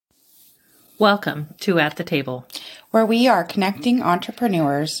Welcome to At the Table, where we are connecting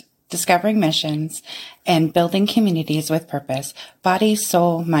entrepreneurs, discovering missions, and building communities with purpose, body,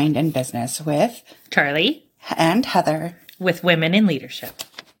 soul, mind, and business with Charlie and Heather, with Women in Leadership.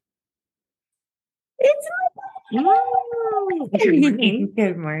 It's Good morning.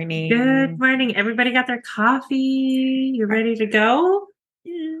 Good morning. Good morning. Everybody got their coffee? You ready to go?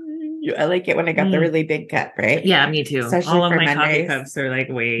 I like it when I got the really big cup, right? Yeah, me too. Especially all of for my coffee Mondays. cups are like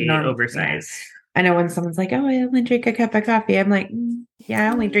way oversized. Yeah. I know when someone's like, "Oh, I only drink a cup of coffee," I'm like, "Yeah,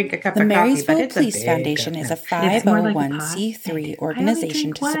 I only drink a cup The of coffee." Marysville But it's Police a Foundation big is a cup. It's more like a 501c3 pot.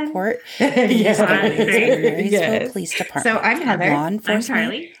 organization to support Yes. the Marysville Yes. Police Department. So I'm Heather. Law I'm enforcement,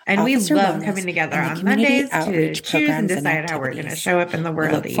 Charlie. And we officer love wellness, coming together and the on community Mondays to outreach choose and programs and decide how we're going to activities. show up in the We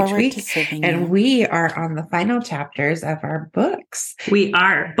world look each forward week. to serving And you. we are on the final chapters of our books. We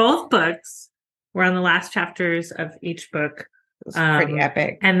are. Both books. We're on the last chapters of each book. It's pretty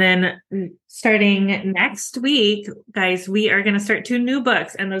epic. And then starting next week, guys, we are going to start 2 new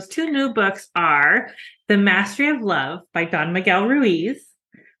books. And those 2 new books are The Mastery of Love by Don Miguel Ruiz,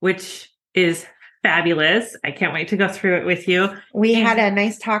 which is fabulous. I can't wait to go through it with you. We had a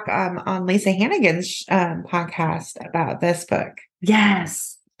nice talk on Lisa Hannigan's podcast about this book.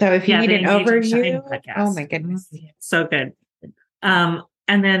 Yes. So if you need the an Engage and Shine overview, podcast. oh my goodness. So good.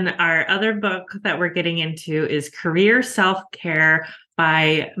 And then our other book that we're getting into is Career Self-Care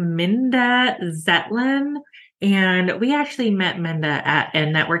by Minda Zetlin. And we actually met Minda at a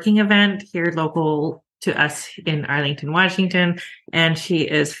networking event here local to us in Arlington, Washington. And she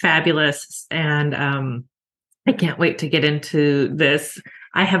is fabulous. And I can't wait to get into this.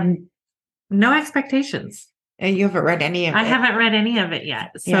 I have no expectations. And you haven't read any of it. I haven't read any of it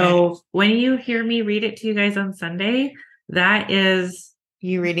yet. So when you hear me read it to you guys on Sunday, that is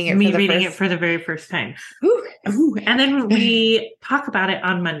you reading it me reading it for the very first time. Ooh. And then we talk about it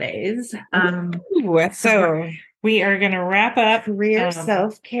on Mondays. So we are going to wrap up Career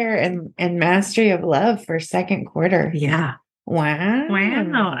Self-Care and Mastery of Love for second quarter. Yeah. Wow.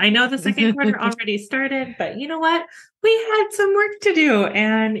 I know the second quarter already started, but you know what? We had some work to do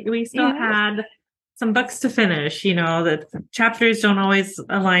and we still had some books to finish. You know, the chapters don't always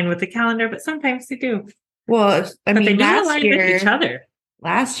align with the calendar, but sometimes they do. Well, I mean, they do align with each other.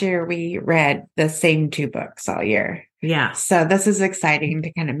 Last year, we read the same 2 books all year. Yeah. So this is exciting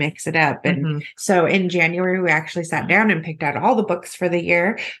to kind of mix it up. And so in January, we actually sat down and picked out all the books for the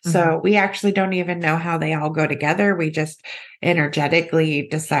year. So we actually don't even know how they all go together. We just energetically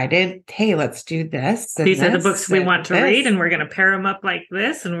decided, hey, let's do this. These are the books we want to read, and we're going to pair them up like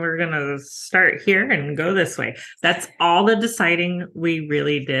this, and we're going to start here and go this way. That's all the deciding we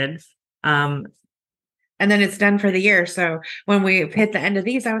really did. And then it's done for the year. So when we hit the end of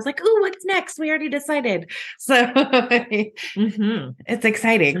these, I was like, "Ooh, what's next?" We already decided. So it's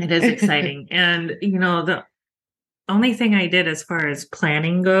exciting. It is exciting. And, you know, the only thing I did as far as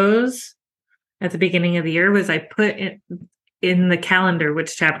planning goes at the beginning of the year was I put in the calendar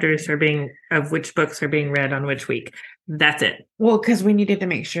which chapters of which books are being read on which week. That's it. Well, because we needed to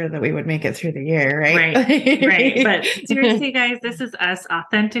make sure that we would make it through the year, right? Right. But seriously, guys, this is us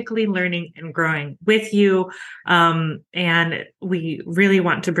authentically learning and growing with you. And we really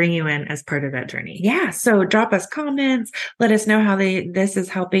want to bring you in as part of that journey. Yeah. So drop us comments. Let us know how this is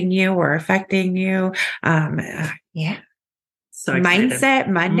helping you or affecting you. Yeah. So excited. Mindset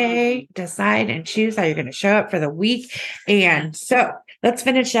Monday, decide and choose how you're going to show up for the week. And so let's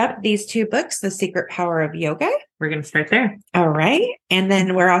finish up these 2 books, The Secret Power of Yoga. We're going to start there. All right. And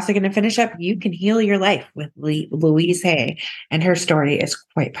then we're also going to finish up You Can Heal Your Life with Louise Hay. And her story is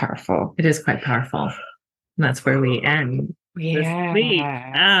quite powerful. It is quite powerful. And that's where we end this week.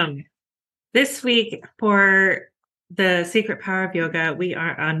 This week for The Secret Power of Yoga, we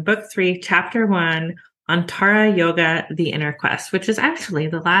are on book 3, chapter 1, on Tara Yoga, The Inner Quest, which is actually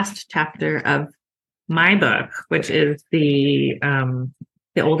the last chapter of my book, which is the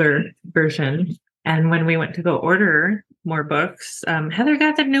older version. And when we went to go order more books, Heather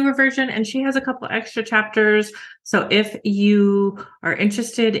got the newer version and she has a couple extra chapters. So if you are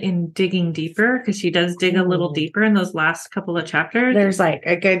interested in digging deeper, because she does dig a little deeper in those last couple of chapters. There's like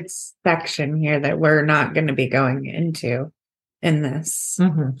a good section here that we're not going to be going into in this.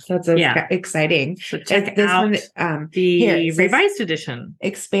 So it's exciting. So check out the revised edition.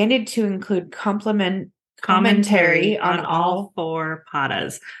 Expanded to include commentary on all 4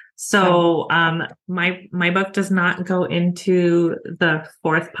 padas. So my book does not go into the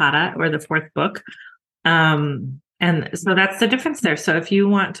 4th pada or the 4th book. And so that's the difference there. So if you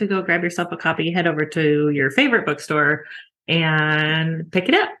want to go grab yourself a copy, head over to your favorite bookstore and pick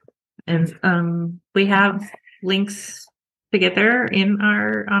it up. And we have links to get there on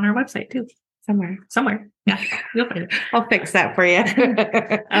our website too. Somewhere. Yeah. You'll find it. I'll fix that for you.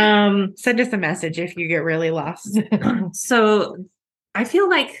 Send us a message if you get really lost. So I feel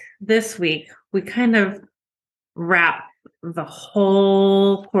like this week we kind of wrap the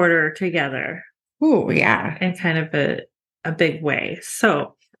whole quarter together. Oh, yeah. In kind of a big way.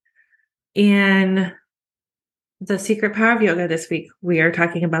 So in the Secret Power of Yoga this week, we are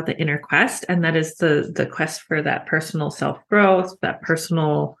talking about the inner quest, and that is the quest for that personal self-growth, that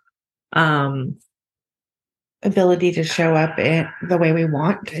personal ability to show up in the way we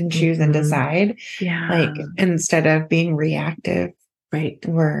want and choose and decide. Yeah. Like instead of being reactive, right?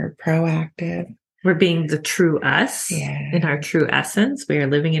 We're proactive. We're being the true us in our true essence. We are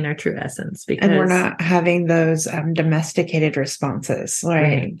living in our true essence and we're not having those domesticated responses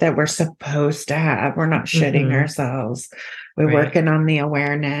that we're supposed to have. We're not shitting ourselves. We're working on the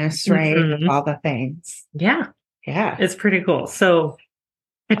awareness, right? Of all the things. Yeah. Yeah. It's pretty cool. So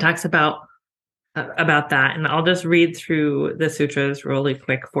it talks about that. And I'll just read through the sutras really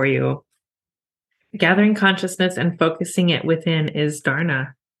quick for you. Gathering consciousness and focusing it within is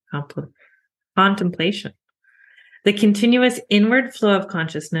dharana, contemplation. The continuous inward flow of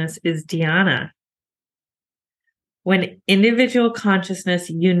consciousness is dhyana. When individual consciousness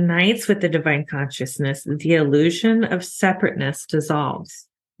unites with the divine consciousness, the illusion of separateness dissolves.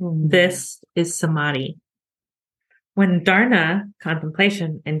 This is samadhi. When dharana,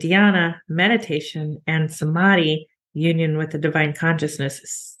 contemplation, and dhyana, meditation, and samadhi, union with the divine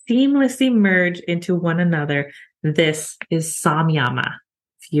consciousness, seamlessly merge into one another, this is samyama,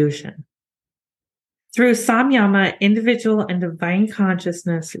 fusion. Through samyama, individual and divine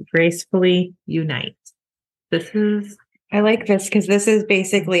consciousness gracefully unite. I like this because this is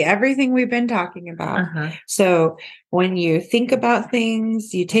basically everything we've been talking about. So when you think about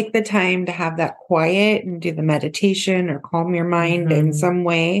things, you take the time to have that quiet and do the meditation or calm your mind in some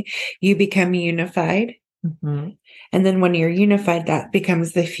way, you become unified. And then when you're unified, that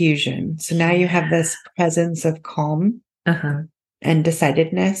becomes the fusion. So now you have this presence of calm and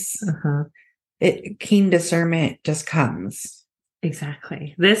decidedness. Keen discernment just comes.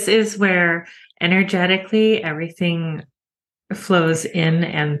 Exactly. This is where energetically everything flows in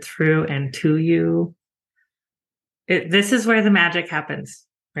and through and to you. This is where the magic happens,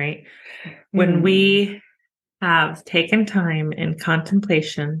 right? When we have taken time in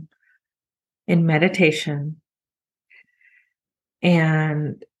contemplation, in meditation,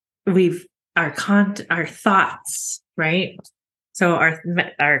 and our thoughts, right? So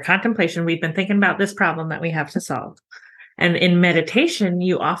our contemplation, we've been thinking about this problem that we have to solve. And in meditation,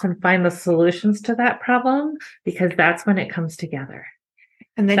 you often find the solutions to that problem because that's when it comes together.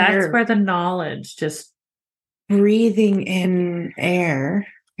 And then that's where the knowledge just breathing in air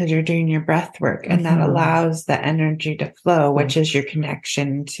because you're doing your breath work, and that allows the energy to flow, which is your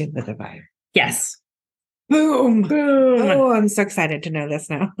connection to the divine. Yes. Boom. Boom. Oh, I'm so excited to know this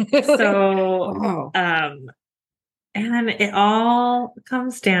now. And it all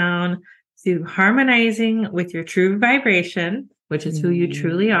comes down to harmonizing with your true vibration, which is who you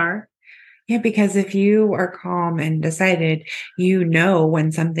truly are. Yeah, because if you are calm and decided, you know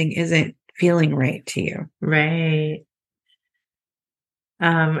when something isn't feeling right to you. Right.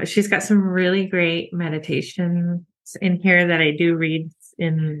 She's got some really great meditations in here that I do read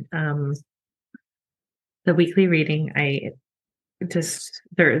in the weekly reading.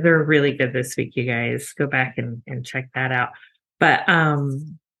 They're really good this week, you guys. Go back and check that out. But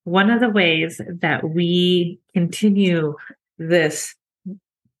one of the ways that we continue this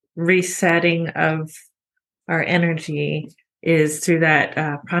resetting of our energy is through that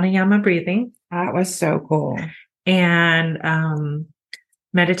pranayama breathing. That was so cool. And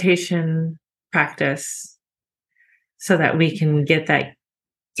meditation practice so that we can get that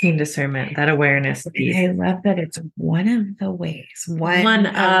keen discernment, that awareness. I love that it's one of the ways. One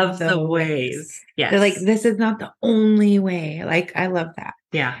of the ways. Yes. They're like, this is not the only way. Like, I love that.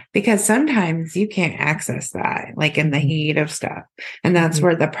 Yeah. Because sometimes you can't access that, like in the heat of stuff. And that's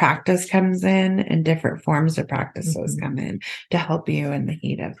where the practice comes in, and different forms of practices come in to help you in the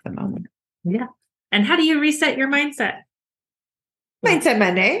heat of the moment. Yeah. And how do you reset your mindset? Mindset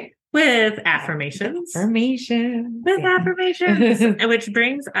Monday. With affirmations. With affirmations. Which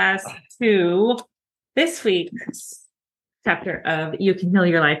brings us to this week's chapter of You Can Heal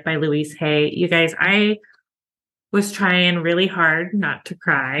Your Life by Louise Hay. You guys, I was trying really hard not to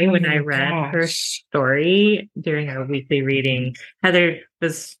cry when I read her story during our weekly reading. Heather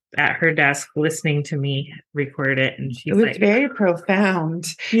was at her desk listening to me record it, and she's like, it was very profound.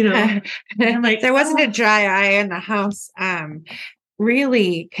 You know, I'm like, there wasn't a dry eye in the house.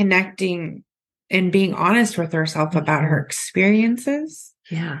 Really connecting and being honest with herself about her experiences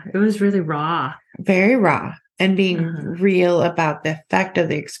Yeah. It was really raw. Very raw. And being real about the effect of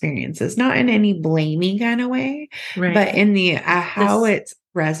the experiences, not in any blaming kind of way, but in the how it's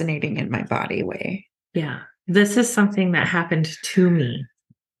resonating in my body way. Yeah. This is something that happened to me.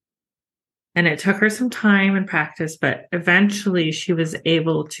 And it took her some time and practice, but eventually she was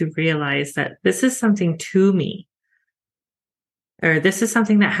able to realize that this is something to me, or this is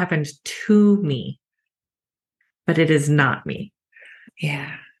something that happened to me, but it is not me.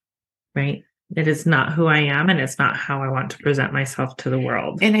 Yeah. Right. It is not who I am, and it's not how I want to present myself to the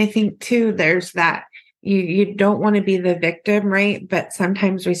world. And I think too, there's that you don't want to be the victim, right? But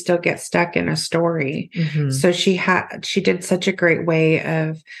sometimes we still get stuck in a story. So she did such a great way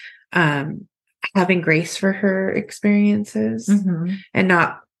of having grace for her experiences, and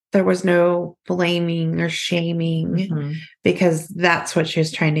there was no blaming or shaming, because that's what she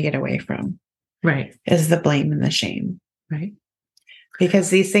was trying to get away from. Right. Is the blame and the shame. Right. Because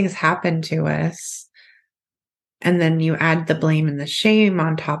these things happen to us, and then you add the blame and the shame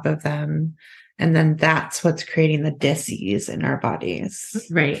on top of them, and then that's what's creating the dis-ease in our bodies.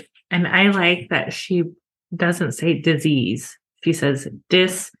 Right. And I like that she doesn't say disease. She says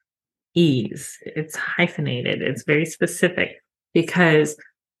dis-ease. It's hyphenated. It's very specific, because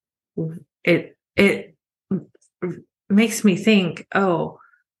it makes me think, oh,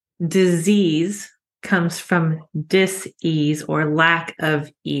 disease comes from dis-ease or lack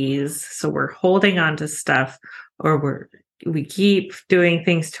of ease. So we're holding on to stuff, or we keep doing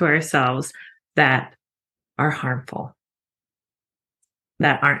things to ourselves that are harmful,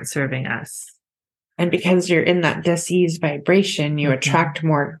 that aren't serving us. And because you're in that dis-ease vibration, you attract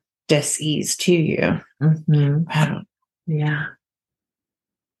more dis-ease to you. Wow. Yeah.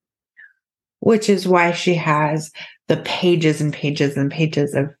 Which is why she has the pages and pages and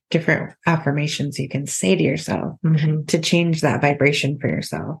pages of different affirmations you can say to yourself to change that vibration for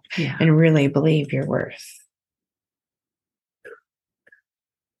yourself and really believe your worth.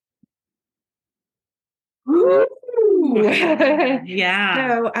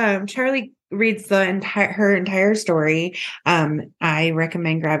 Yeah. So Charlie reads her entire story. I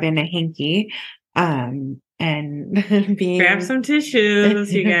recommend grabbing a hanky and grab some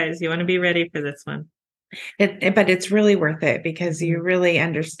tissues, you guys. You want to be ready for this one. But it's really worth it, because you really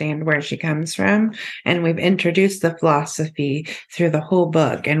understand where she comes from. And we've introduced the philosophy through the whole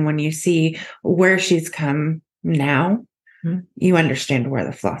book. And when you see where she's come now, you understand where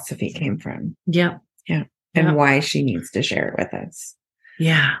the philosophy came from. Yeah. And why she needs to share it with us.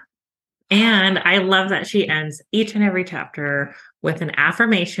 Yeah. And I love that she ends each and every chapter with an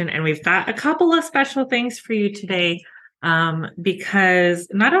affirmation. And we've got a couple of special things for you today, because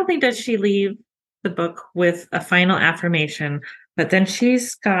not only does she leave the book with a final affirmation, but then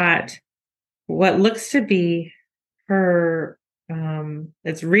she's got what looks to be her,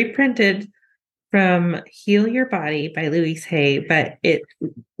 it's reprinted from Heal Your Body by Louise Hay, but it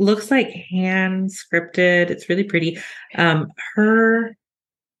looks like hand scripted. It's really pretty. Her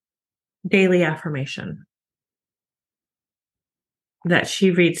daily affirmation that she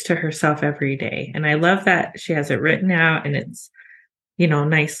reads to herself every day. And I love that she has it written out, and it's,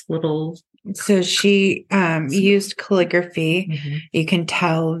 nice little. So she used calligraphy. You can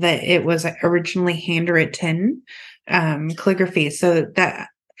tell that it was originally handwritten calligraphy. So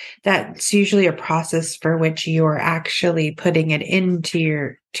that's usually a process for which you're actually putting it into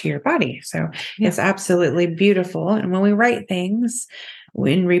your body. So it's absolutely beautiful. And when we write things,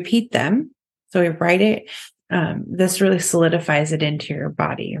 we repeat them. So we write it. This really solidifies it into your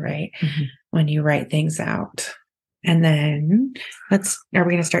body, right? When you write things out. And then are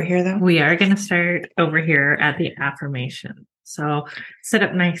we going to start here though? We are going to start over here at the affirmation. So sit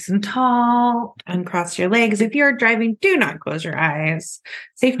up nice and tall. Uncross your legs. If you're driving, do not close your eyes.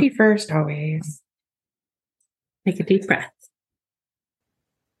 Safety first, always. Take a deep breath.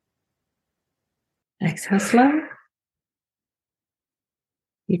 Exhale slow.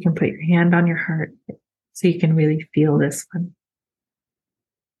 You can put your hand on your heart so you can really feel this one.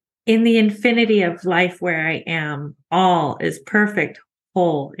 In the infinity of life where I am, all is perfect,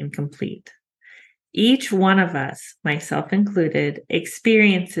 whole, and complete. Each one of us, myself included,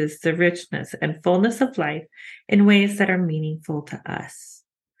 experiences the richness and fullness of life in ways that are meaningful to us.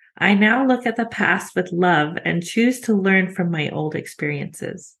 I now look at the past with love and choose to learn from my old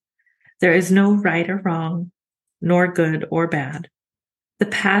experiences. There is no right or wrong, nor good or bad. The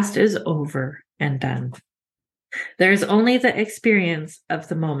past is over and done. There is only the experience of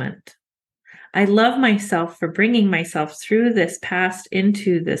the moment. I love myself for bringing myself through this past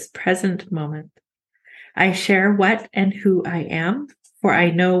into this present moment. I share what and who I am, for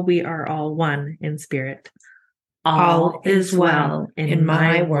I know we are all one in spirit. All is well in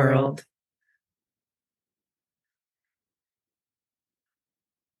my world.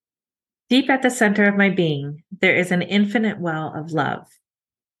 Deep at the center of my being, there is an infinite well of love.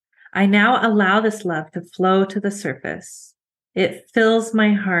 I now allow this love to flow to the surface. It fills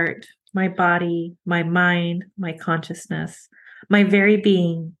my heart, my body, my mind, my consciousness, my very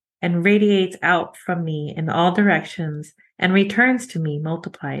being, and radiates out from me in all directions and returns to me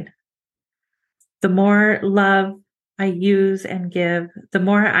multiplied. The more love I use and give, the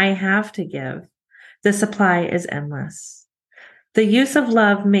more I have to give. The supply is endless. The use of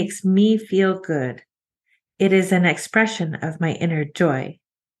love makes me feel good. It is an expression of my inner joy.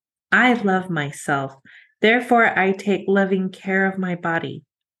 I love myself. Therefore, I take loving care of my body.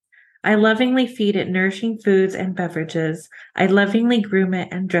 I lovingly feed it nourishing foods and beverages. I lovingly groom it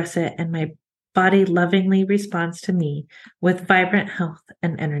and dress it, and my body lovingly responds to me with vibrant health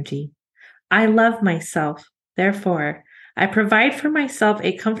and energy. I love myself. Therefore, I provide for myself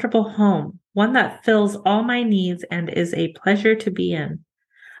a comfortable home, one that fills all my needs and is a pleasure to be in.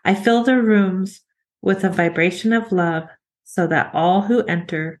 I fill the rooms with a vibration of love so that all who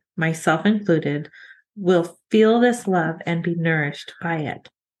enter, myself included, will feel this love and be nourished by it.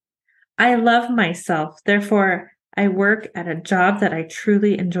 I love myself. Therefore, I work at a job that I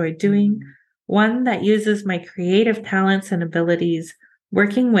truly enjoy doing, one that uses my creative talents and abilities,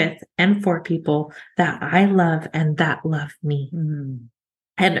 working with and for people that I love and that love me,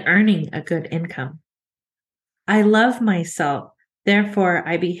 and earning a good income. I love myself. Therefore,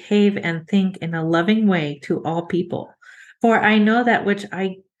 I behave and think in a loving way to all people, for I know that which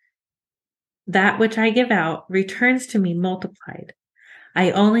I give out returns to me multiplied.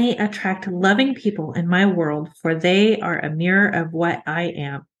 I only attract loving people in my world, for they are a mirror of what I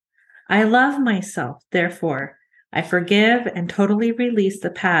am. I love myself. Therefore, I forgive and totally release the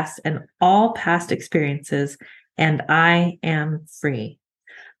past and all past experiences, and I am free.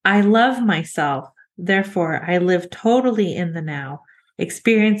 I love myself. Therefore, I live totally in the now,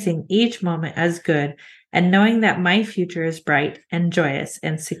 experiencing each moment as good and knowing that my future is bright and joyous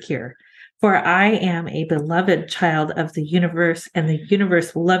and secure. For I am a beloved child of the universe, and the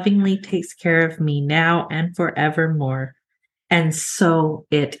universe lovingly takes care of me now and forevermore. And so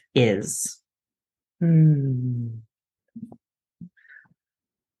it is. And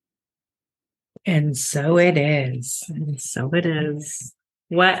so it is. And so it is.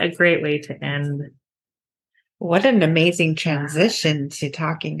 What a great way to end. What an amazing transition to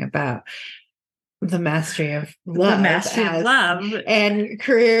talking about the mastery of love. The mastery of love. And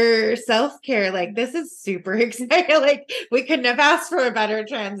career self-care. Like, this is super exciting. Like, we couldn't have asked for a better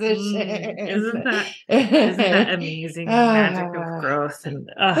transition. Isn't that amazing? The magic of growth. And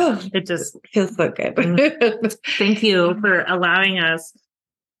it just feels so good. Thank you for allowing us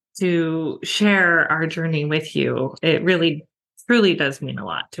to share our journey with you. It really truly does mean a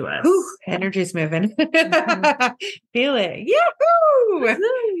lot to us. Energy's moving. Feel it. Yahoo!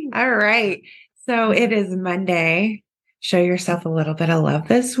 All right. So it is Monday. Show yourself a little bit of love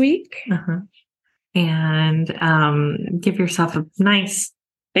this week. And give yourself a nice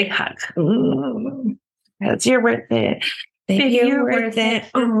big hug. That's you're worth it. Baby, you're worth it.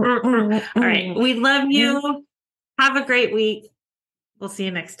 All right. We love you. Have a great week. We'll see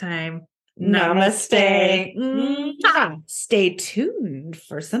you next time. Namaste. Stay tuned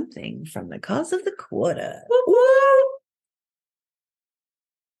for something from the cause of the quarter. Woo-woo.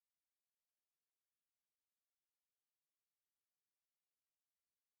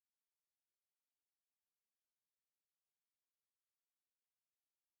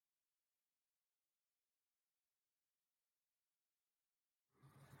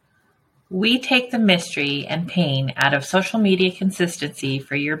 We take the mystery and pain out of social media consistency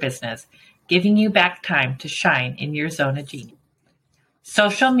for your business, giving you back time to shine in your zone of genius.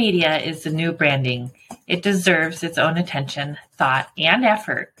 Social media is the new branding. It deserves its own attention, thought, and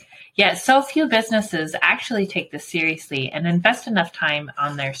effort. Yet so few businesses actually take this seriously and invest enough time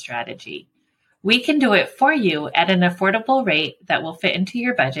on their strategy. We can do it for you at an affordable rate that will fit into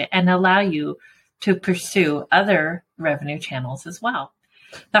your budget and allow you to pursue other revenue channels as well.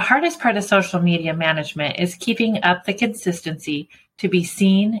 The hardest part of social media management is keeping up the consistency to be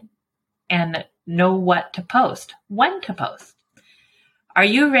seen and know what to post, when to post. Are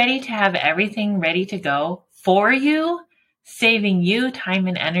you ready to have everything ready to go for you, saving you time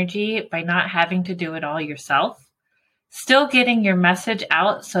and energy by not having to do it all yourself? Still getting your message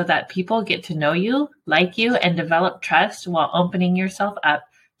out so that people get to know you, like you, and develop trust while opening yourself up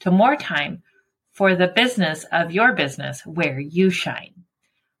to more time for the business of your business where you shine.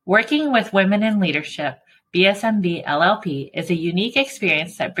 Working with Women in Leadership, BSMB LLP, is a unique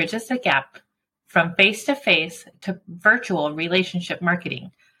experience that bridges the gap from face-to-face to virtual relationship marketing.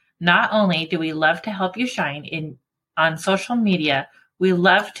 Not only do we love to help you shine on social media, we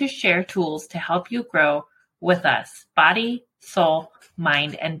love to share tools to help you grow with us, body, soul,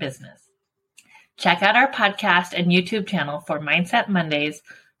 mind, and business. Check out our podcast and YouTube channel for Mindset Mondays,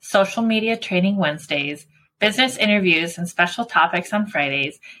 Social Media Training Wednesdays, business interviews and special topics on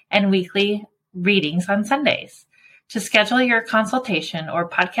Fridays, and weekly readings on Sundays. To schedule your consultation or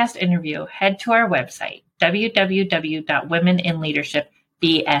podcast interview, head to our website,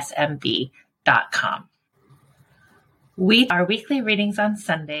 www.womeninleadershipbsmb.com. Our weekly readings on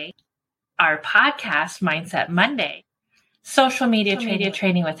Sunday, our podcast, Mindset Monday, social media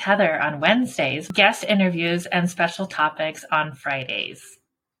training with Heather on Wednesdays, guest interviews, and special topics on Fridays.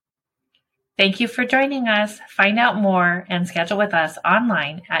 Thank you for joining us. Find out more and schedule with us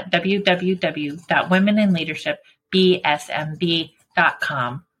online at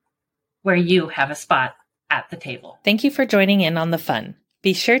www.womeninleadershipbsmb.com, where you have a spot at the table. Thank you for joining in on the fun.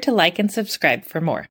 Be sure to like and subscribe for more.